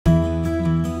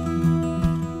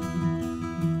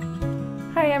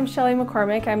I'm Shelly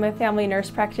McCormick. I'm a family nurse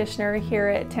practitioner here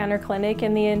at Tanner Clinic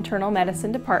in the internal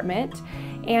medicine department.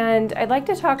 And I'd like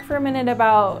to talk for a minute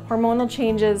about hormonal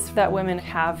changes that women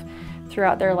have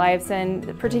throughout their lives,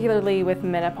 and particularly with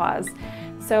menopause.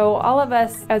 So all of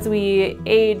us, as we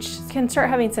age, can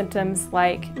start having symptoms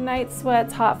like night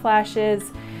sweats, hot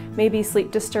flashes, maybe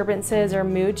sleep disturbances or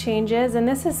mood changes. And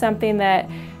this is something that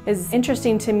is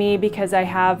interesting to me because I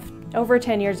have over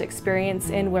 10 years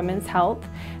experience in women's health,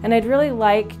 and I'd really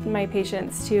like my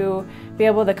patients to be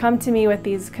able to come to me with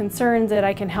these concerns that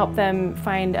I can help them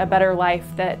find a better life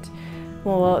that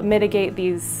will mitigate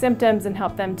these symptoms and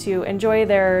help them to enjoy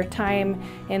their time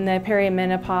in the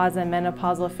perimenopause and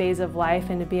menopausal phase of life,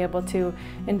 and to be able to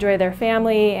enjoy their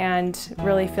family and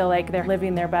really feel like they're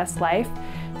living their best life.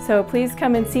 So please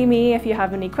come and see me if you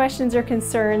have any questions or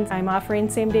concerns. I'm offering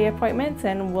same-day appointments,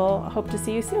 and we'll hope to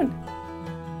see you soon.